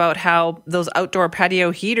morning about how those outdoor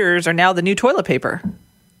patio heaters are now the new toilet paper.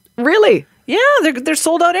 Really? Yeah, they're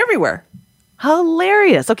sold out everywhere.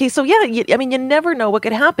 Hilarious. Okay, so yeah, you never know what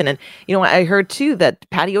could happen. And, I heard too that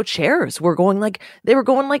patio chairs were going like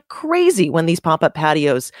crazy when these pop-up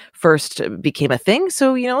patios first became a thing.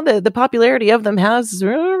 So, the popularity of them has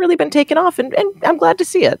really been taken off, and I'm glad to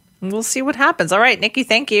see it. We'll see what happens. All right, Nikki,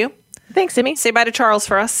 thank you. Thanks, Simi. Say bye to Charles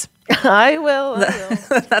for us. I will.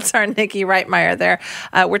 That's our Nikki Reitmeyer there.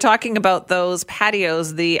 We're talking about those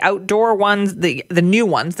patios, the outdoor ones, the new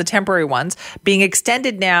ones, the temporary ones, being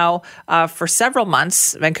extended now for several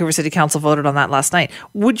months. Vancouver City Council voted on that last night.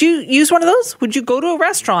 Would you use one of those? Would you go to a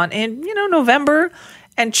restaurant in, November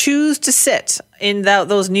and choose to sit in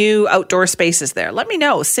those new outdoor spaces there? Let me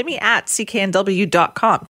know.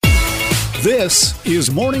 Simi@cknw.com. This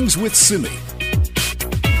is Mornings with Simi.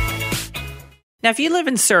 Now, if you live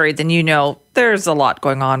in Surrey, then there's a lot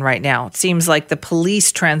going on right now. It seems like the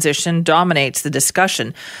police transition dominates the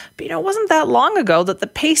discussion. But, it wasn't that long ago that the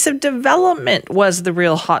pace of development was the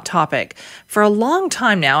real hot topic. For a long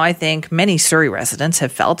time now, I think many Surrey residents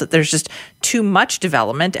have felt that there's just too much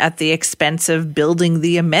development at the expense of building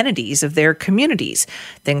the amenities of their communities.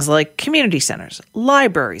 Things like community centres,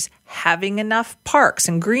 libraries, having enough parks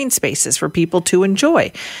and green spaces for people to enjoy.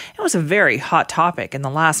 It was a very hot topic in the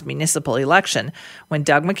last municipal election when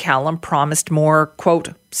Doug McCallum promised more, quote,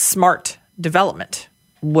 smart development,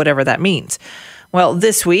 whatever that means. Well,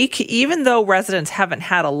 this week, even though residents haven't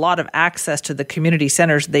had a lot of access to the community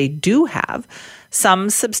centres they do have, some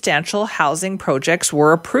substantial housing projects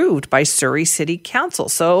were approved by Surrey City Council.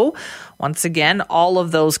 So, once again, all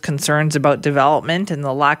of those concerns about development and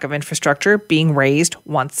the lack of infrastructure being raised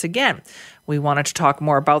once again. We wanted to talk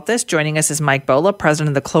more about this. Joining us is Mike Bola, president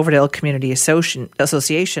of the Cloverdale Community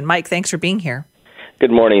Association. Mike, thanks for being here.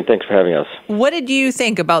 Good morning. Thanks for having us. What did you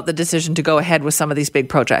think about the decision to go ahead with some of these big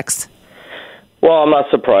projects? Well, I'm not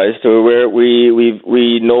surprised.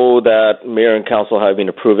 We know that mayor and council have been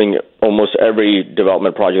approving almost every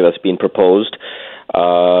development project that's been proposed,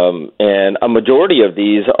 and a majority of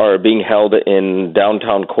these are being held in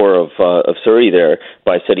downtown core of Surrey there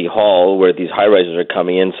by City Hall, where these high-rises are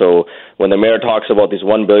coming in. So when the mayor talks about these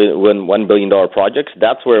 $1 billion projects,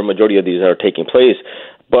 that's where a majority of these are taking place.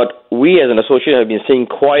 But we as an association have been seeing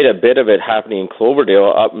quite a bit of it happening in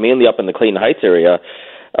Cloverdale, mainly up in the Clayton Heights area.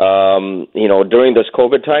 During this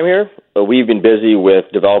COVID time here, we've been busy with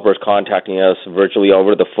developers contacting us virtually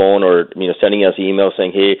over the phone or, sending us emails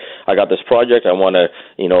saying, hey, I got this project. I want to,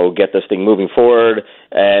 get this thing moving forward.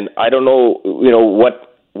 And I don't know,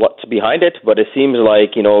 what's behind it, but it seems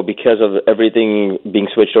like, because of everything being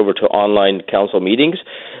switched over to online council meetings,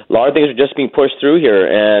 a lot of things are just being pushed through here.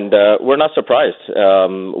 And we're not surprised.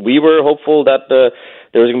 We were hopeful that there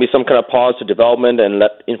was going to be some kind of pause to development and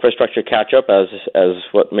let infrastructure catch up, as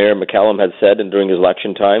what Mayor McCallum had said during his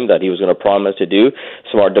election time, that he was going to promise to do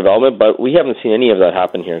smart development, but we haven't seen any of that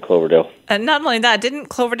happen here in Cloverdale. And not only that, didn't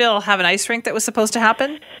Cloverdale have an ice rink that was supposed to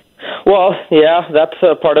happen? Well, yeah, that's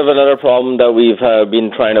part of another problem that we've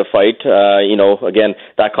been trying to fight. Again,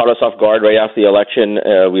 that caught us off guard right after the election.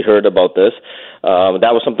 We heard about this.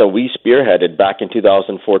 That was something we spearheaded back in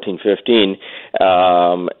 2014-15,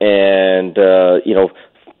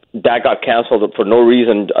 that got canceled for no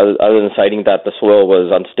reason other than citing that the soil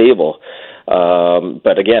was unstable.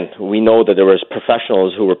 But again, we know that there was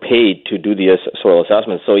professionals who were paid to do the soil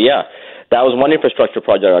assessment. So yeah, that was one infrastructure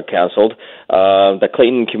project that got canceled. The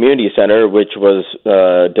Clayton Community Center, which was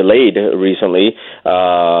delayed recently,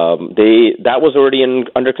 that was already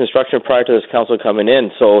under construction prior to this council coming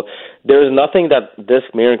in. So there is nothing that this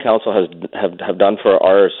mayor and council have done for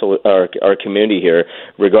our community here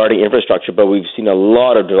regarding infrastructure, but we've seen a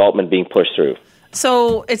lot of development being pushed through.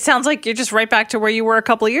 So it sounds like you're just right back to where you were a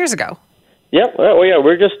couple of years ago. Yep. Well, yeah,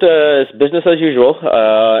 we're just business as usual,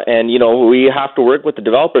 and we have to work with the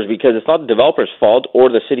developers because it's not the developers' fault or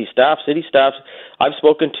the city staff. City staff. I've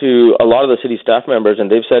spoken to a lot of the city staff members,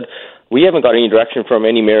 and they've said we haven't got any direction from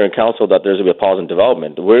any mayor and council that there's going to be a pause in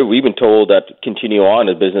development. We've been told that continue on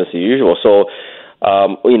as business as usual. So.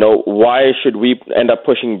 Why should we end up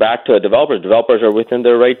pushing back to developers? Developers are within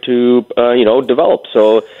their right to, develop.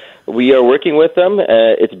 So We are working with them.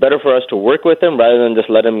 It's better for us to work with them rather than just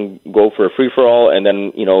let them go for a free-for-all and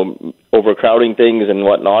then, overcrowding things and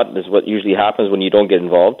whatnot is what usually happens when you don't get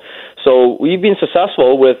involved. So we've been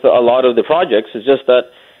successful with a lot of the projects. It's just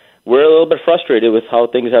that we're a little bit frustrated with how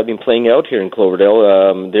things have been playing out here in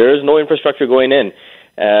Cloverdale. There is no infrastructure going in.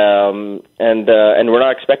 And we're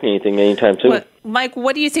not expecting anything anytime soon. Mike,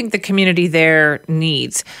 what do you think the community there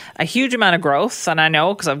needs? A huge amount of growth, and I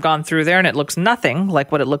know because I've gone through there and it looks nothing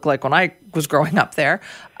like what it looked like when I was growing up there.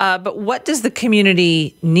 But what does the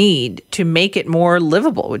community need to make it more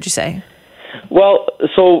livable, would you say? Well,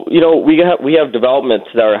 so, we have developments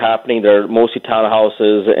that are happening. They're mostly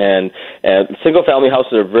townhouses and single-family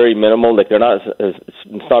houses are very minimal. Like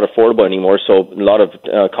it's not affordable anymore. So a lot of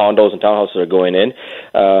condos and townhouses are going in.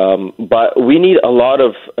 But we need a lot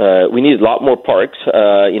more parks.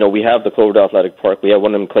 We have the Cloverdale Athletic Park. We have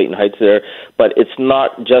one in Clayton Heights there, but it's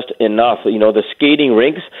not just enough. The skating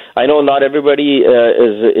rinks. I know not everybody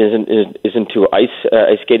is into ice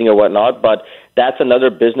skating or whatnot, but that's another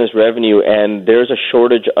business revenue, and there's a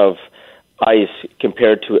shortage of ice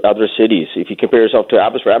compared to other cities. If you compare yourself to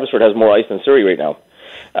Abbotsford has more ice than Surrey right now.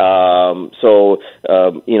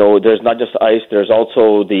 There's not just ice. There's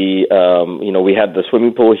also we had the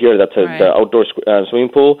swimming pool here. That's the outdoor swimming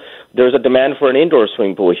pool. There's a demand for an indoor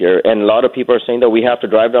swimming pool here, and a lot of people are saying that we have to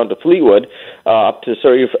drive down to Fleetwood, up to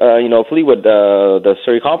Surrey, Fleetwood, the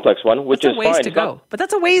Surrey Complex one, which is fine. That's a ways to go. But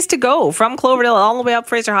that's a ways to go from Cloverdale all the way up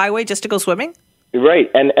Fraser Highway just to go swimming? Right,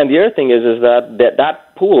 and the other thing is that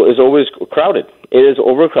pool is always crowded. It is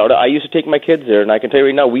overcrowded. I used to take my kids there, and I can tell you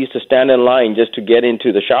right now, we used to stand in line just to get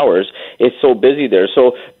into the showers. It's so busy there.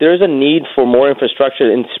 So there's a need for more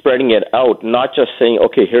infrastructure in spreading it out, not just saying,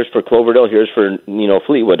 okay, here's for Cloverdale, here's for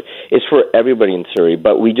Fleetwood. It's for everybody in Surrey.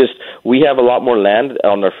 But we have a lot more land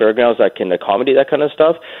on our fairgrounds that can accommodate that kind of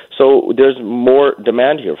stuff. So there's more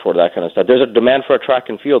demand here for that kind of stuff. There's a demand for a track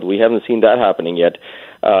and field. We haven't seen that happening yet.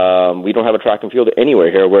 We don't have a track and field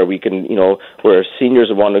anywhere here where we can, where seniors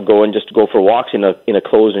want to go and just go for walks in a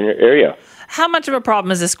closed area. How much of a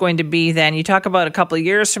problem is this going to be then? You talk about a couple of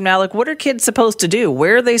years from now, like what are kids supposed to do?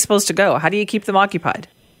 Where are they supposed to go? How do you keep them occupied?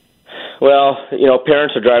 Well,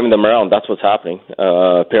 parents are driving them around. That's what's happening.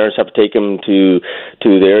 Parents have to take them to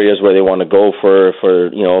the areas where they want to go for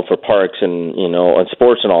parks and and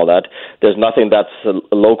sports and all that. There's nothing that's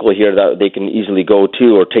local here that they can easily go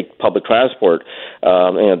to or take public transport.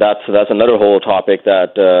 That's another whole topic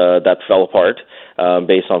that fell apart.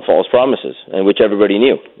 Based on false promises, and which everybody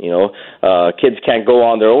knew. Kids can't go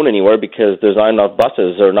on their own anywhere because there's not enough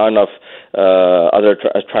buses or not enough other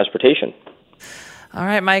transportation. All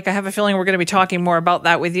right, Mike, I have a feeling we're going to be talking more about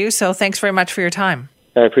that with you, so thanks very much for your time.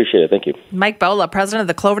 I appreciate it. Thank you. Mike Bowla, president of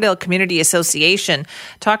the Cloverdale Community Association,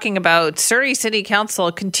 talking about Surrey City Council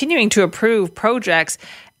continuing to approve projects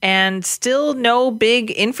and still no big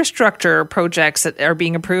infrastructure projects that are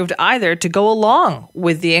being approved either to go along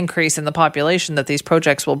with the increase in the population that these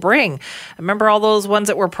projects will bring. Remember all those ones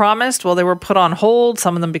that were promised? Well, they were put on hold,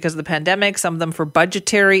 some of them because of the pandemic, some of them for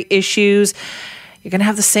budgetary issues. You're going to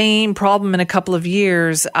have the same problem in a couple of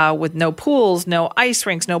years with no pools, no ice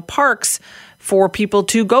rinks, no parks for people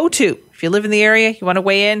to go to. If you live in the area, you want to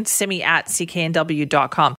weigh in, Simi at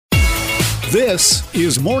cknw.com. This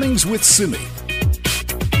is Mornings with Simi.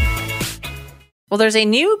 Well, there's a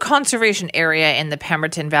new conservation area in the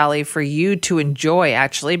Pemberton Valley for you to enjoy,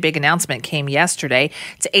 actually. Big announcement came yesterday.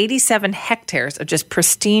 It's 87 hectares of just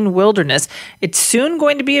pristine wilderness. It's soon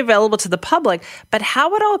going to be available to the public, but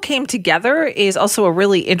how it all came together is also a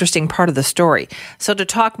really interesting part of the story. So to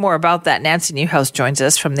talk more about that, Nancy Newhouse joins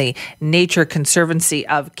us from the Nature Conservancy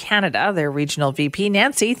of Canada, their regional VP.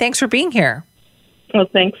 Nancy, thanks for being here. Well,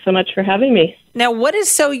 thanks so much for having me. Now, what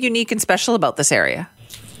is so unique and special about this area?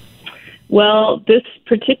 Well, this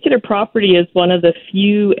particular property is one of the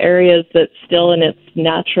few areas that's still in its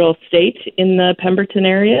natural state in the Pemberton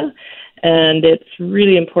area, and it's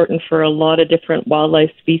really important for a lot of different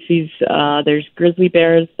wildlife species. There's grizzly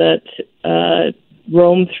bears that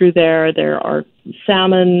roam through there. There are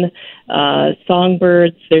salmon,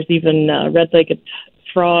 songbirds. There's even red-legged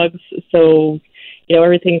frogs. So,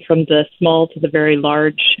 everything from the small to the very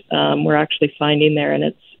large, we're actually finding there,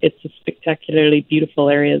 and it's a spectacularly beautiful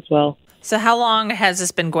area as well. So how long has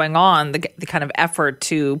this been going on, the kind of effort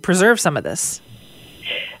to preserve some of this?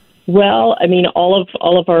 Well, I mean, all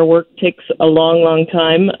of our work takes a long, long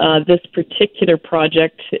time. This particular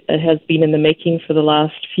project has been in the making for the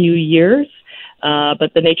last few years,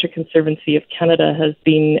 but the Nature Conservancy of Canada has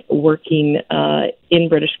been working in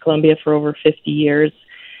British Columbia for over 50 years.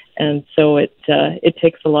 And so it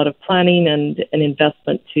takes a lot of planning and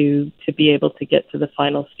investment to be able to get to the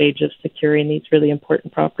final stage of securing these really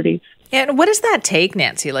important properties. And what does that take,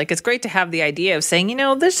 Nancy? Like, it's great to have the idea of saying,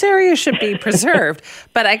 this area should be preserved,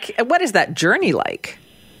 but what is that journey like?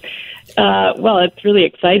 Well, it's really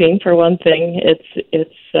exciting. For one thing,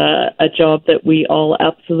 it's a job that we all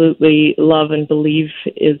absolutely love and believe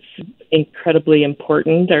is incredibly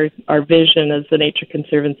important. Our vision as the Nature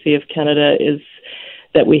Conservancy of Canada is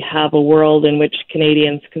that we have a world in which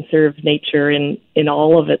Canadians conserve nature in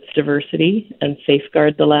all of its diversity and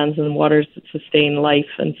safeguard the lands and waters that sustain life.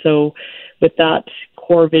 And so with that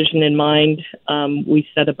core vision in mind, we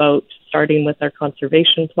set about starting with our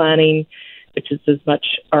conservation planning, which is as much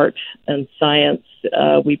art and science.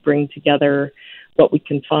 We bring together what we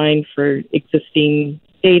can find for existing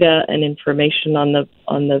data and information on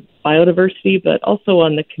the biodiversity, but also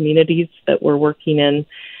on the communities that we're working in,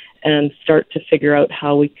 and start to figure out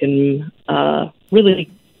how we can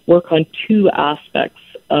really work on two aspects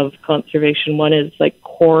of conservation. One is like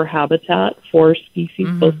core habitat for species,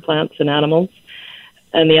 both plants and animals,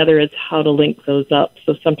 and the other is how to link those up.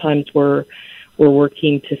 So sometimes we're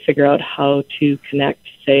working to figure out how to connect,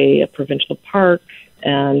 say, a provincial park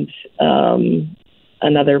and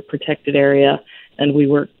another protected area, and we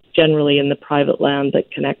work generally in the private land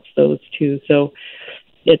that connects those two. So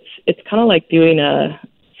it's kind of like doing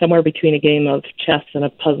somewhere between a game of chess and a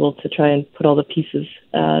puzzle to try and put all the pieces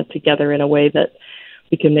together in a way that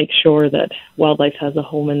we can make sure that wildlife has a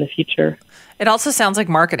home in the future. It also sounds like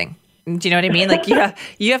marketing. Do you know what I mean? Like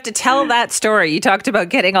you have to tell that story. You talked about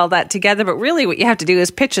getting all that together, but really what you have to do is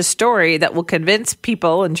pitch a story that will convince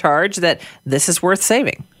people in charge that this is worth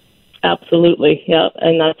saving. Absolutely, yeah,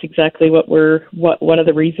 and that's exactly what one of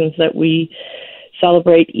the reasons that we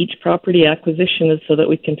celebrate each property acquisition is so that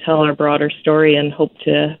we can tell our broader story and hope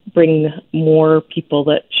to bring more people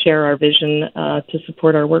that share our vision to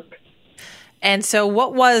support our work. And so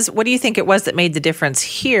what do you think it was that made the difference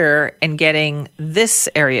here in getting this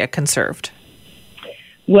area conserved?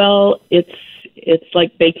 Well, it's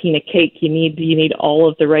like baking a cake. You need all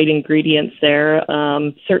of the right ingredients there.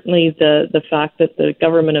 Certainly the fact that the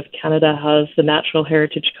Government of Canada has the Natural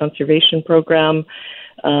Heritage Conservation Program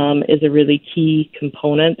is a really key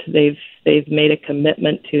component. They've made a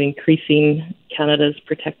commitment to increasing Canada's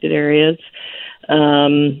protected areas.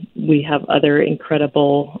 We have other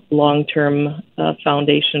incredible long-term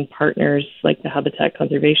foundation partners like the Habitat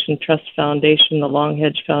Conservation Trust Foundation, the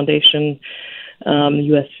Longhedge Foundation, the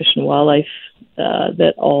U.S. Fish and Wildlife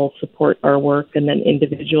that all support our work, and then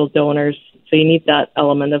individual donors. So you need that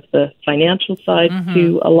element of the financial side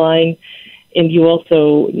to align, and you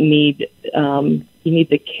also need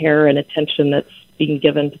the care and attention that's being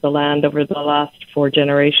given to the land over the last 4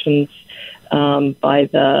 generations by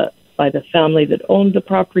the family that owned the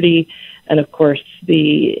property, and of course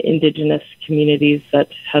the Indigenous communities that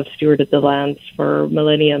have stewarded the lands for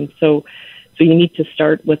millennium. So you need to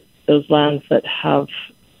start with those lands that have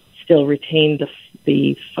still retained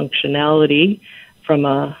the functionality from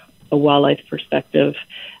a wildlife perspective,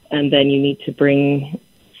 and then you need to bring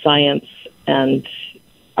science and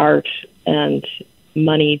art and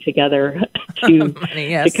money together to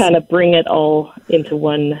kind of bring it all into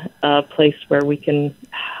one place where we can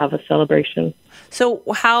have a celebration. So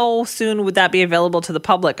how soon would that be available to the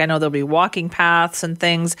public? I know there'll be walking paths and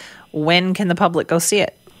things. When can the public go see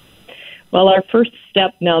it? Well, our first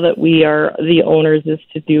step now that we are the owners is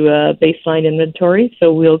to do a baseline inventory.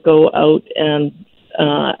 So we'll go out and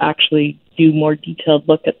actually do more detailed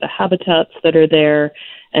look at the habitats that are there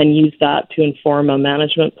and use that to inform a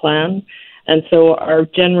management plan. And so our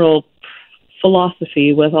general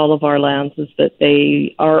philosophy with all of our lands is that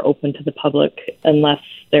they are open to the public unless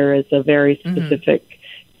there is a very specific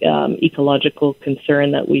ecological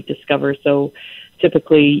concern that we discover. So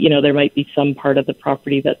typically, there might be some part of the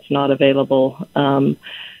property that's not available.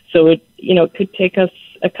 So it could take us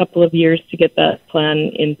a couple of years to get that plan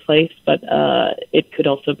in place, but it could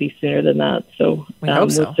also be sooner than that. So we'll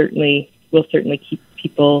certainly keep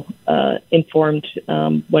people informed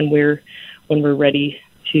when we're ready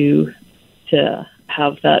to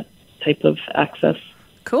have that type of access.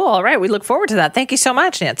 Cool. All right. We look forward to that. Thank you so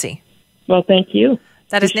much, Nancy. Well, thank you.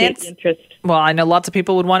 That is Nancy. Well, I know lots of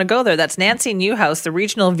people would want to go there. That's Nancy Newhouse, the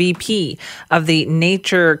Regional VP of the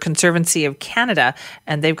Nature Conservancy of Canada.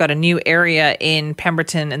 And they've got a new area in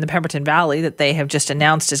Pemberton, in the Pemberton Valley, that they have just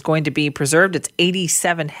announced is going to be preserved. It's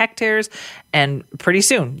 87 hectares. And pretty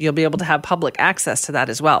soon, you'll be able to have public access to that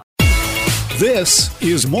as well. This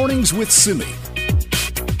is Mornings with Simi.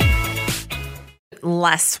 bit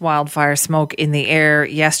less wildfire smoke in the air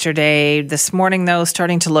yesterday. This morning, though,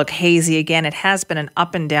 starting to look hazy again. It has been an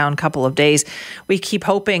up and down couple of days. We keep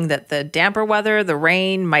hoping that the damper weather, the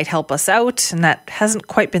rain might help us out, and that hasn't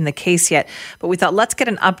quite been the case yet. But we thought, let's get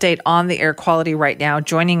an update on the air quality right now.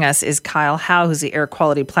 Joining us is Kyle Howe, who's the air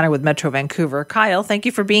quality planner with Metro Vancouver. Kyle, thank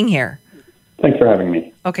you for being here. Thanks for having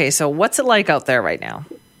me. Okay, so what's it like out there right now?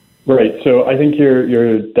 Right. So I think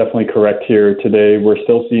you're definitely correct here. Today, we're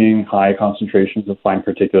still seeing high concentrations of fine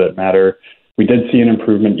particulate matter. We did see an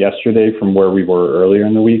improvement yesterday from where we were earlier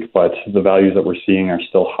in the week, but the values that we're seeing are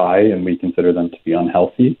still high, and we consider them to be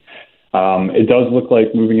unhealthy. It does look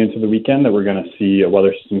like moving into the weekend that we're going to see a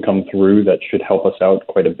weather system come through that should help us out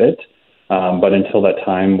quite a bit. But until that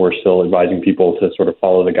time, we're still advising people to sort of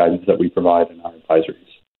follow the guidance that we provide in our advisories.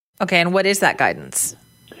 Okay, and what is that guidance?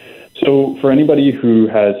 So for anybody who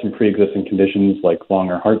has some pre-existing conditions like lung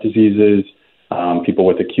or heart diseases, people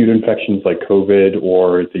with acute infections like COVID,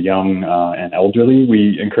 or the young and elderly,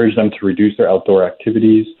 we encourage them to reduce their outdoor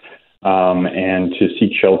activities and to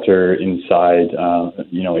seek shelter inside.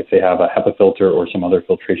 If they have a HEPA filter or some other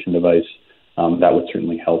filtration device, that would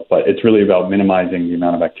certainly help. But it's really about minimizing the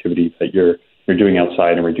amount of activity that you're doing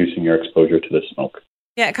outside and reducing your exposure to the smoke.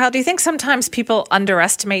 Yeah, Kyle, do you think sometimes people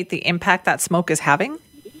underestimate the impact that smoke is having?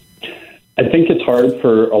 I think it's hard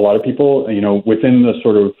for a lot of people, within the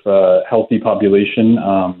sort of healthy population.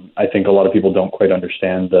 I think a lot of people don't quite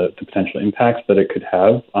understand the potential impacts that it could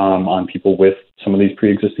have on people with some of these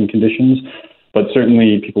pre-existing conditions. But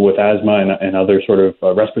certainly people with asthma and other sort of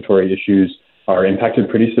respiratory issues are impacted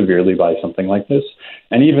pretty severely by something like this.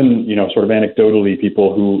 And even, sort of anecdotally,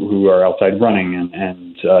 people who are outside running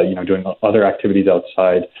and doing other activities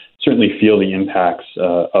outside certainly feel the impacts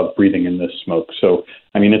of breathing in this smoke. So,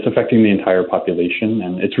 it's affecting the entire population,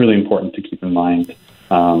 and it's really important to keep in mind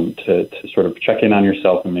to sort of check in on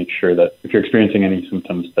yourself and make sure that if you're experiencing any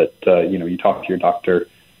symptoms that, you talk to your doctor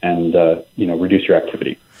and, reduce your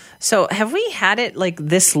activity. So have we had it like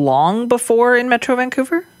this long before in Metro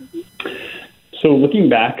Vancouver? So looking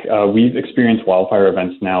back, we've experienced wildfire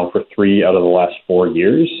events now for 3 out of the last 4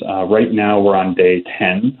 years. Right now, we're on day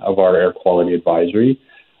 10 of our air quality advisory.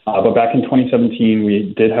 But back in 2017,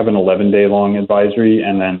 we did have an 11-day long advisory,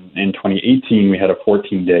 and then in 2018, we had a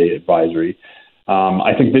 14-day advisory.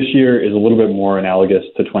 I think this year is a little bit more analogous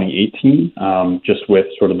to 2018, just with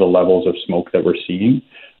sort of the levels of smoke that we're seeing.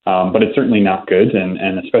 But it's certainly not good,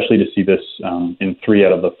 and especially to see this in 3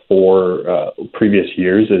 out of the 4 previous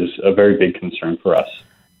years is a very big concern for us.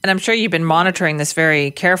 And I'm sure you've been monitoring this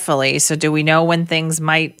very carefully. So do we know when things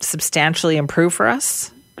might substantially improve for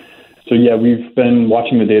us? So yeah, we've been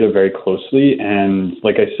watching the data very closely, and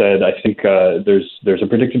like I said, I think there's a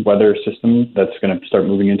predicted weather system that's going to start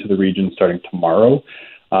moving into the region starting tomorrow.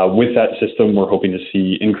 With that system, we're hoping to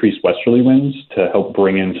see increased westerly winds to help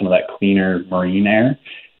bring in some of that cleaner marine air.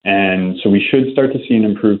 And so we should start to see an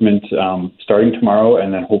improvement starting tomorrow,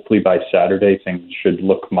 and then hopefully by Saturday, things should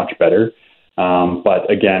look much better. But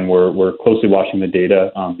again, we're closely watching the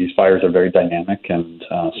data. These fires are very dynamic, and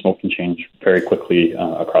smoke can change very quickly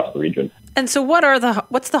across the region. And so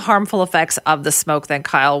what's the harmful effects of the smoke then,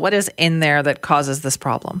 Kyle? What is in there that causes this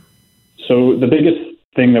problem? So the biggest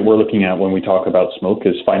thing that we're looking at when we talk about smoke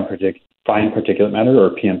is fine particulate matter,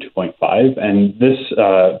 or PM2.5, and this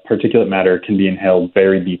particulate matter can be inhaled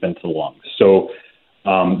very deep into the lungs. So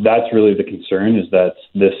that's really the concern, is that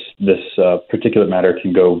this particulate matter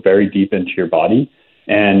can go very deep into your body,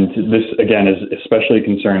 and this again is especially a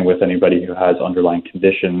concern with anybody who has underlying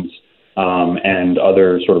conditions and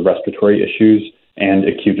other sort of respiratory issues and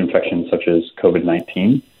acute infections such as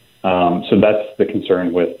COVID-19. So that's the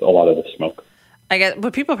concern with a lot of the smoke. I guess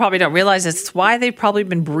what people probably don't realize is it's why they've probably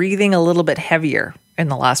been breathing a little bit heavier in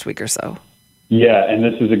the last week or so. Yeah, and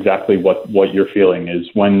this is exactly what you're feeling is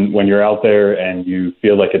when you're out there and you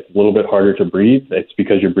feel like it's a little bit harder to breathe, it's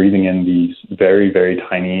because you're breathing in these very, very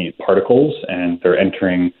tiny particles, and they're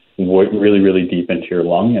entering really, really deep into your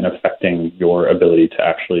lung and affecting your ability to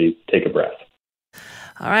actually take a breath.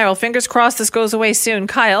 All right, well, fingers crossed this goes away soon.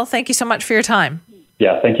 Kyle, thank you so much for your time.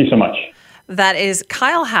 Yeah, thank you so much. That is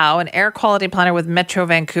Kyle Howe, an air quality planner with Metro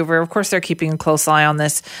Vancouver. Of course, they're keeping a close eye on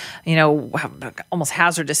this, almost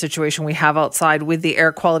hazardous situation we have outside with the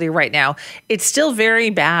air quality right now. It's still very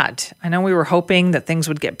bad. I know we were hoping that things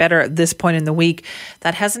would get better at this point in the week.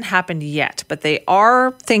 That hasn't happened yet, but they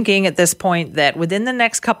are thinking at this point that within the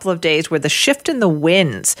next couple of days, where the shift in the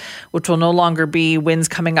winds, which will no longer be winds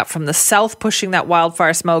coming up from the south, pushing that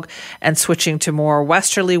wildfire smoke, and switching to more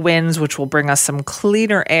westerly winds, which will bring us some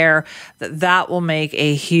cleaner air, that that will make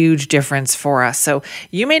a huge difference for us. So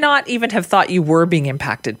you may not even have thought you were being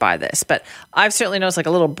impacted by this, but I've certainly noticed like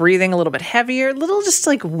a little breathing, a little bit heavier, a little just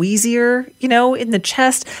like wheezier, in the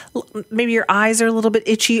chest. Maybe your eyes are a little bit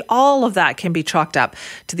itchy. All of that can be chalked up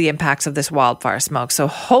to the impacts of this wildfire smoke. So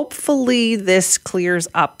hopefully this clears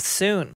up soon.